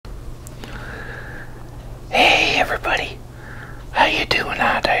everybody. How you doing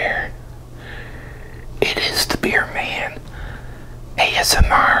out there? It is the Beer Man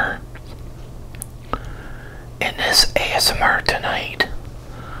ASMR. In this ASMR tonight,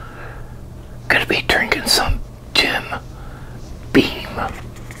 gonna be drinking some Jim Beam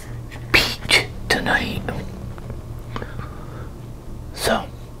Peach tonight. So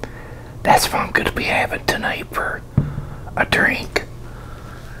that's what I'm gonna be having tonight for a drink.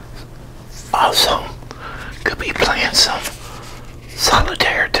 Also, could be playing some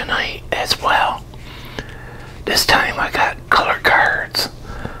Solitaire tonight as well. This time I got color cards,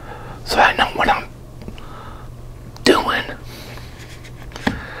 so I know what I'm doing.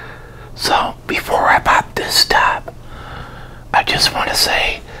 So before I pop this top, I just want to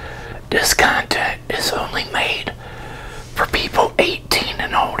say this content is only made for people 18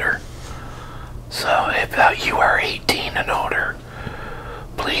 and older. So if you are 18 and older,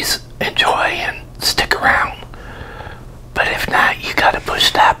 please enjoy and stick around. But if not, you gotta push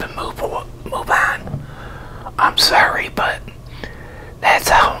stop and move on. I'm sorry, but that's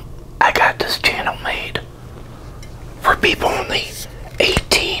how I got this channel made. For people only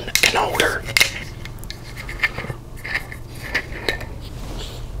 18 and older.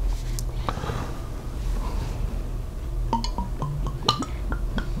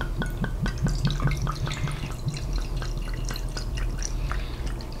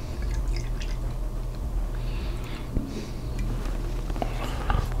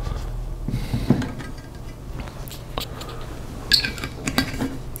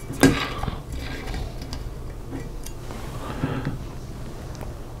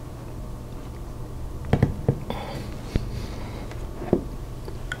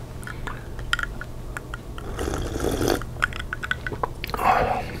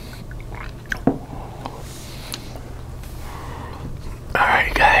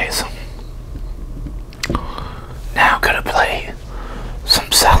 Alright guys, now I'm gonna play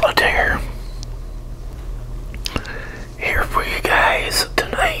some Solitaire here for you guys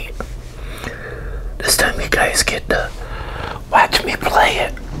tonight. This time you guys get to watch me play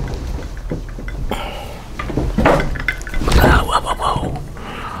it. Whoa, whoa,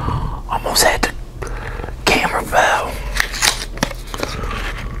 whoa. Almost had the camera fell.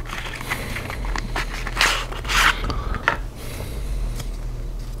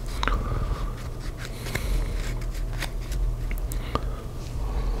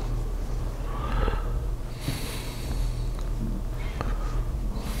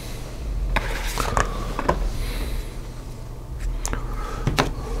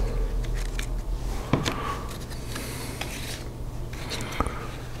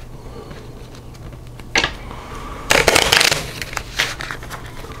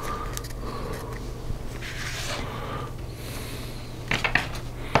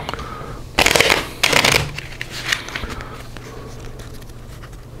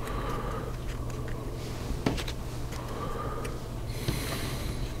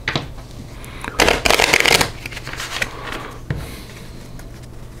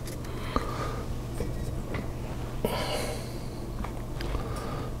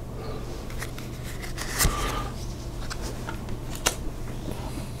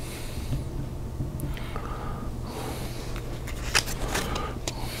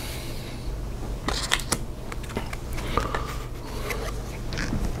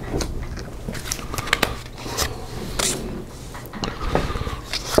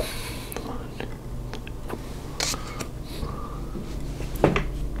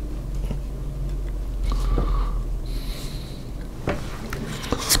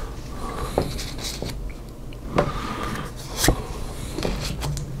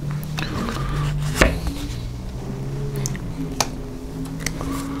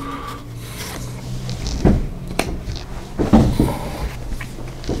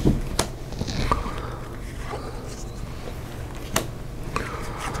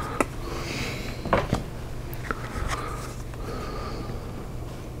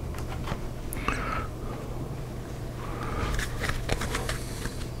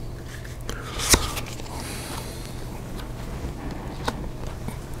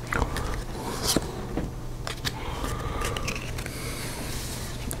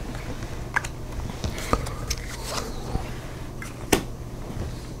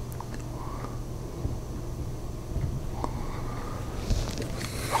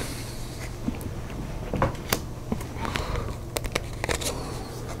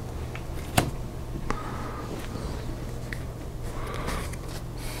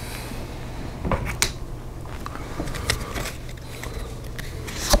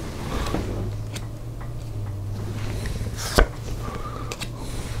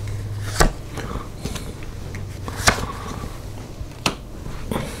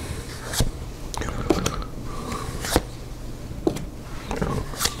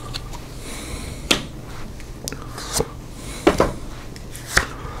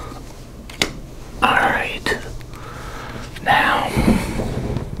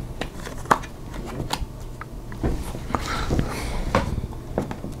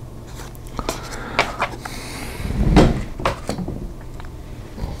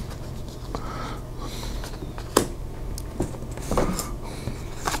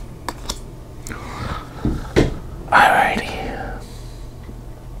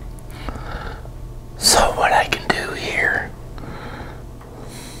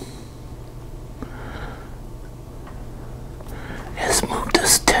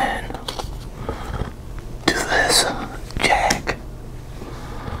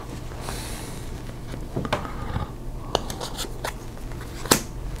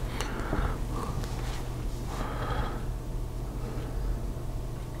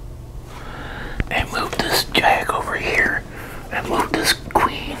 And move this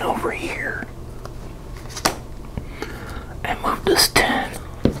queen over here. And move this 10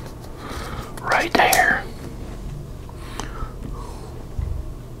 right there.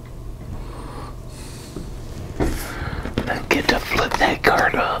 Then get to flip that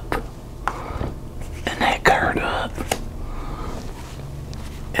card up. And that card up.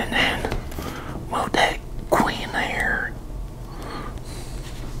 And then move that queen there.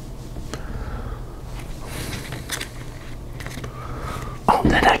 Oh,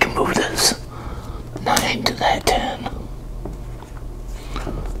 then I can move this 9 to that 10.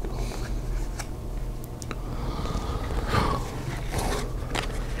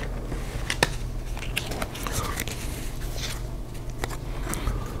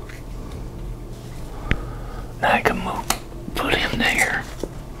 Now I can put him there.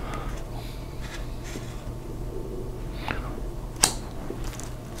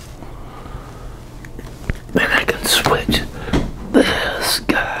 Then I can switch this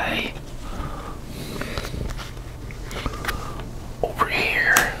guy over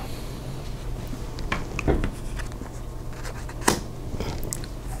here.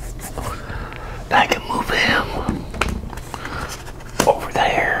 I can move him over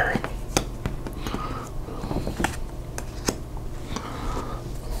there.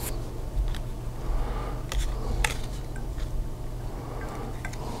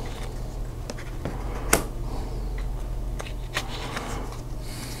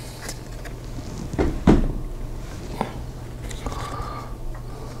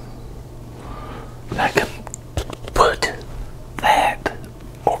 I can put that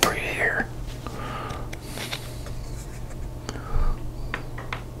over here.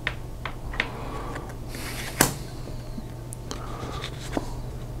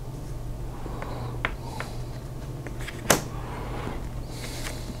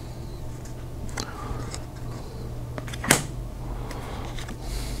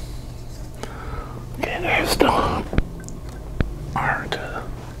 Okay, there's the art.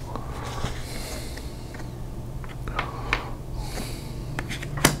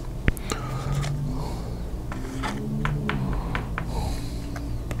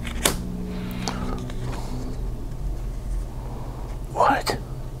 What?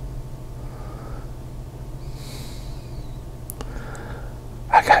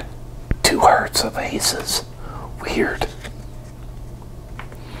 I got 2 hearts of aces. Weird.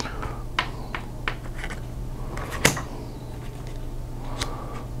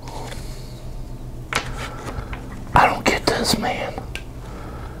 I don't get this, man.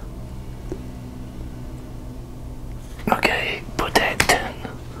 Okay, put that 10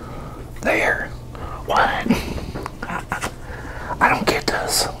 there. What? I don't get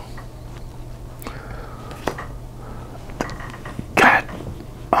this. Got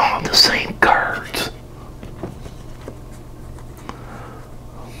all the same cards.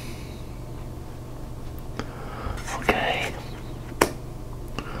 Okay.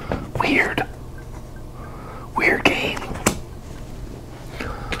 Weird. Weird game.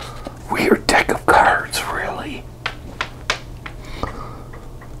 Weird deck of cards, really.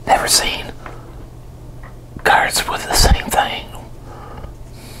 Never seen cards with the same thing.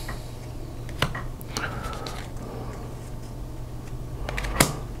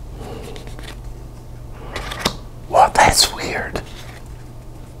 Well, that's weird.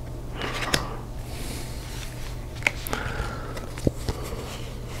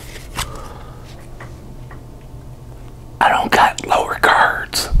 I don't got lower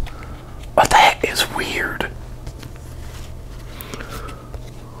cards, but that is weird.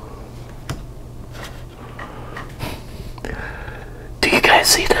 Do you guys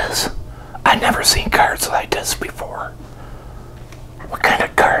see this? I've never seen cards like this before. What kind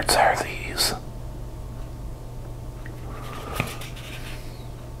of cards are these?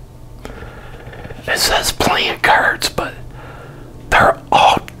 It says playing cards, but they're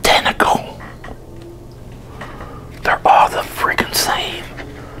all identical. They're all the freaking same.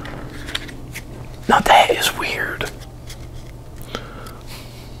 Now that is weird.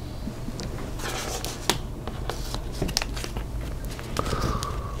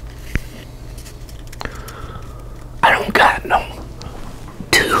 I don't got no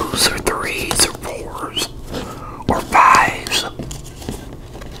 2s or 3s or 4s or 5s.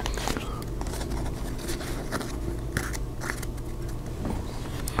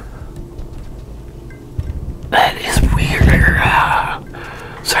 That is weird.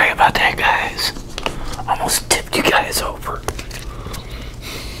 Sorry about that, guys. Almost tipped you guys over.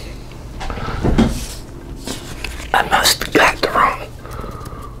 I must have got the wrong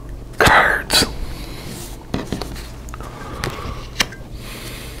cards.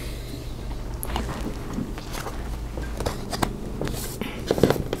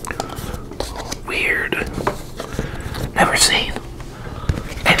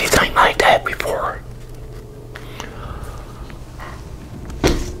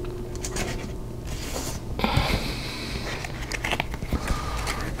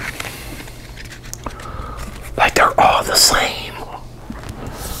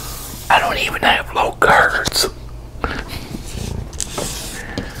 I don't even have low cards.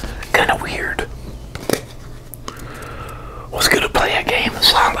 Kind of weird. Was gonna play a game of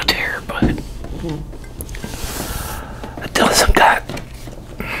Solitaire, but it doesn't got.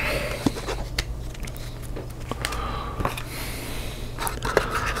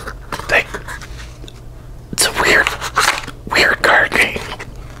 It's a weird card game.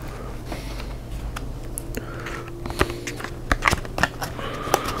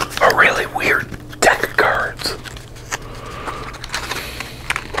 A really weird deck of cards.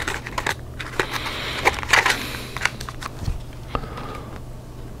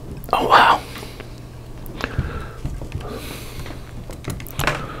 Oh wow.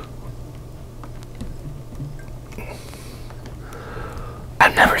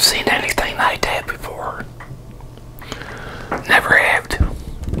 I've never seen anything like that before. Never have.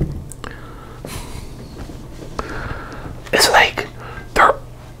 It's like there are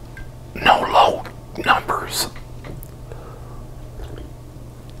no low numbers.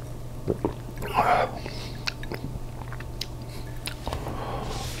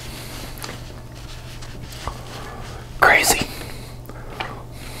 Crazy.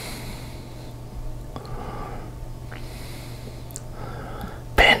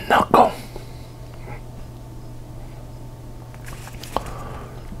 Pinochle.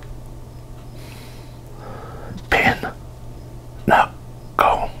 Pinochle.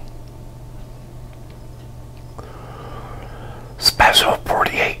 Special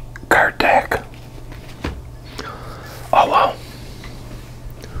 48 card deck. Oh well.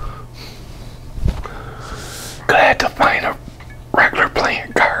 Gonna have to find a regular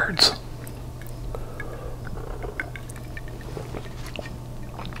playing cards.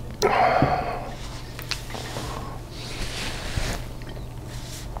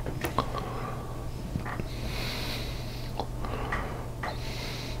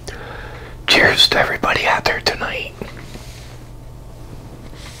 Cheers to everybody out there tonight.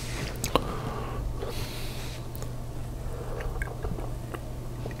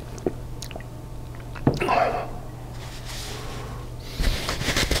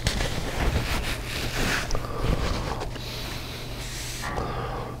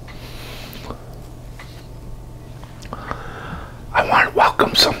 I want to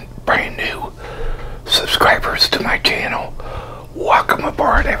welcome some brand new subscribers to my channel. Welcome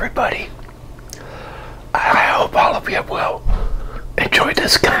aboard, everybody. I hope all of you will enjoy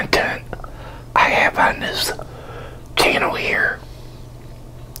this content I have on this channel here.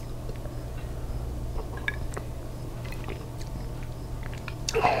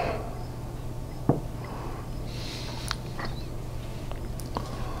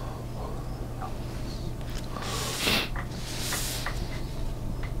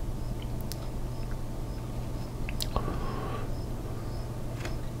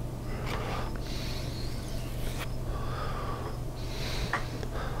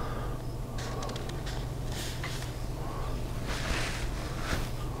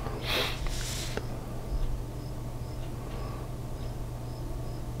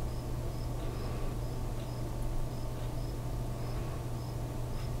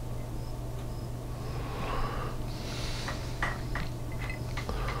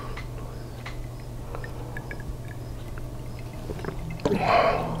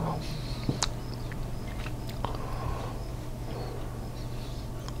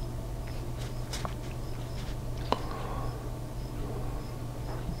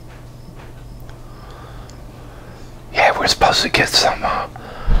 Yeah, we're supposed to get some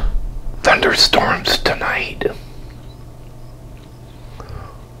thunderstorms tonight.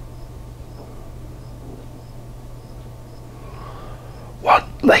 Well,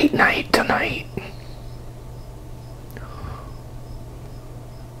 late night tonight.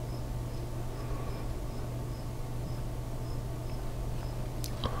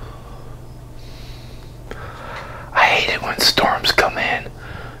 I hate it when storms come in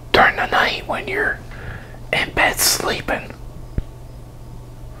during the night when you're in bed sleeping.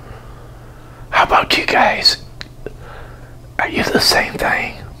 How about you guys? Are you the same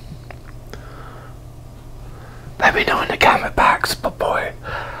thing? Let me know in the comment box, but boy,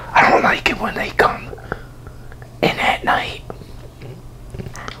 I don't like it when they come in at night.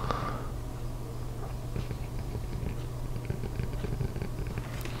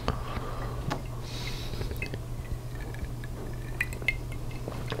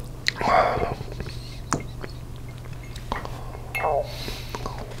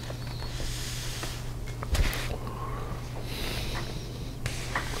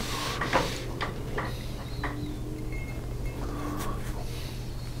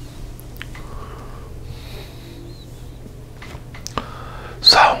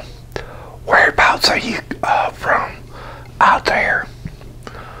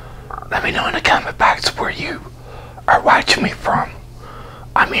 Let me know in the comment box where you are watching me from.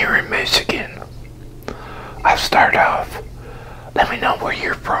 I'm here in Michigan. I'll start off. Let me know where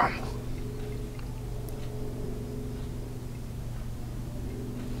you're from.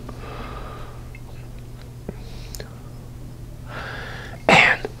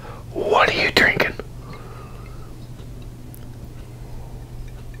 And what are you drinking?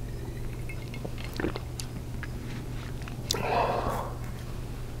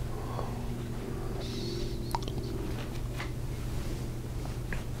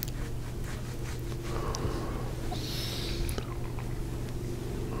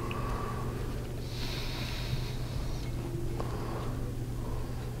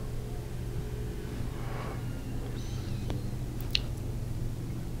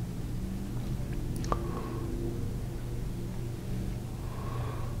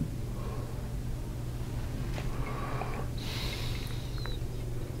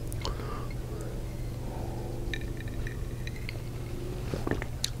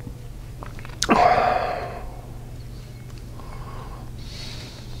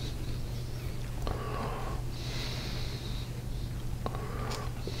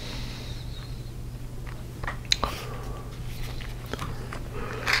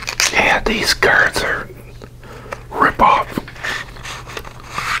 Yeah, these cards are rip-off.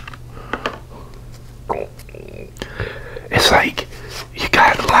 It's like you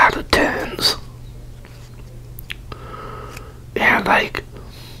got a lot of tens. Yeah, like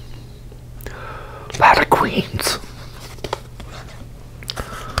a lot of queens.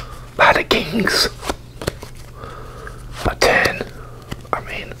 A lot of kings. A 10. I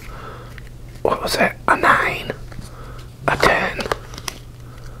mean, what was that? A 9. A 10.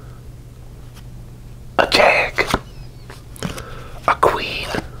 A jack, a queen,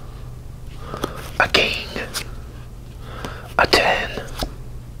 a king, a 10,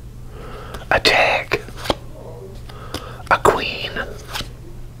 a jack, a queen,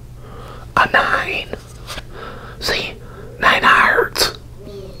 a 9. See, 9 hearts.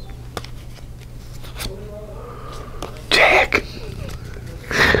 Jack.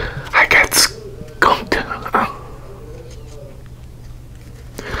 I got skunked.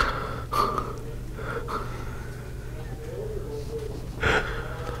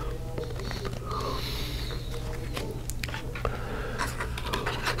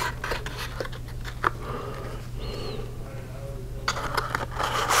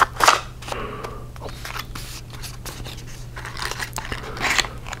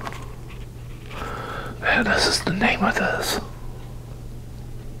 Yeah, this is the name of this.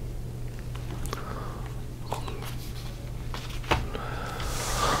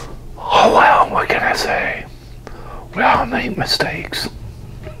 Oh well, what can I say? We all make mistakes.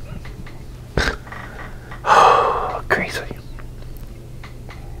 Crazy.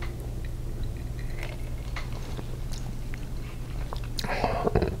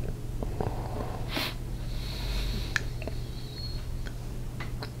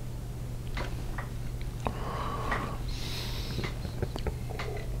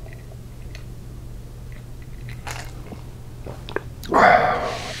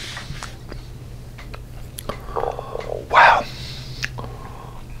 Wow.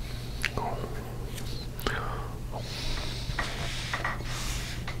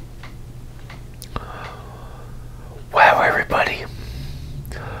 Well, everybody,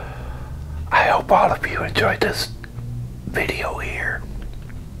 I hope all of you enjoyed this video here.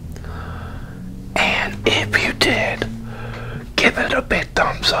 And if you did, give it a big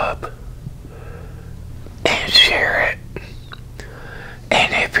thumbs up and share it.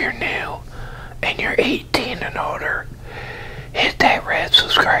 And if you're new and you're 18 and older, hit that red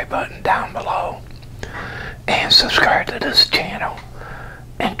subscribe button down below and subscribe to this channel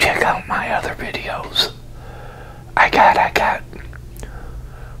and check out my other videos. I got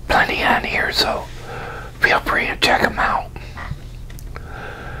plenty on here, so feel free to check them out.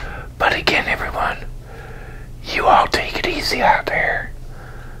 But again, everyone, you all take it easy out there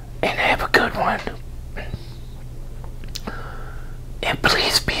and have a good one. And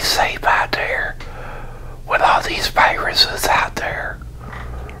please be safe out there with all these viruses out there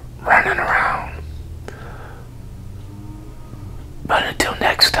running around. But until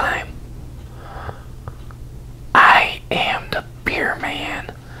next time, I am the Beer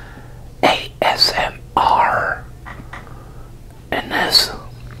Man ASMR, and this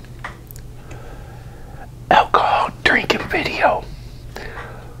alcohol drinking video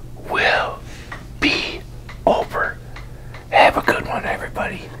will be over. Have a good one,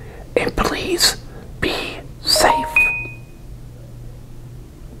 everybody.